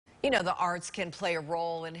You know, the arts can play a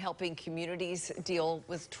role in helping communities deal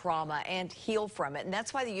with trauma and heal from it. And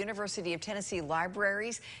that's why the University of Tennessee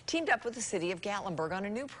Libraries teamed up with the city of Gatlinburg on a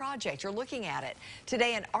new project. You're looking at it.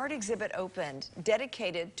 Today, an art exhibit opened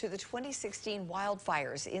dedicated to the 2016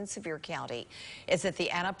 wildfires in Sevier County. It's at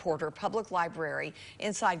the Anna Porter Public Library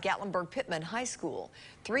inside Gatlinburg-Pittman High School.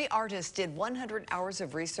 3 artists did 100 hours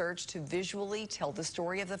of research to visually tell the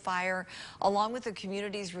story of the fire, along with the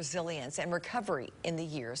community's resilience and recovery in the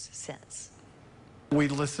years since. We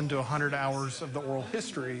listened to 100 hours of the oral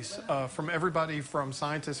histories from everybody from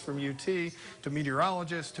scientists from UT to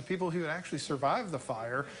meteorologists to people who had actually survived the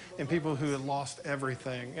fire and people who had lost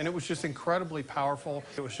everything. And it was just incredibly powerful.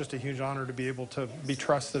 It was just a huge honor to be able to be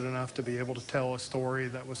trusted enough to be able to tell a story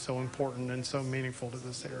that was so important and so meaningful to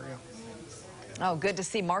this area. Oh, good to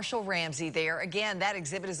see Marshall Ramsey there. Again, that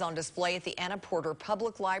exhibit is on display at the Anna Porter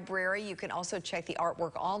Public Library. You can also check the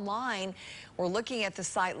artwork online. We're looking at the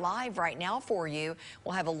site live right now for you.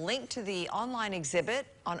 We'll have a link to the online exhibit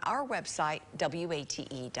on our website,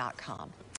 WATE.com.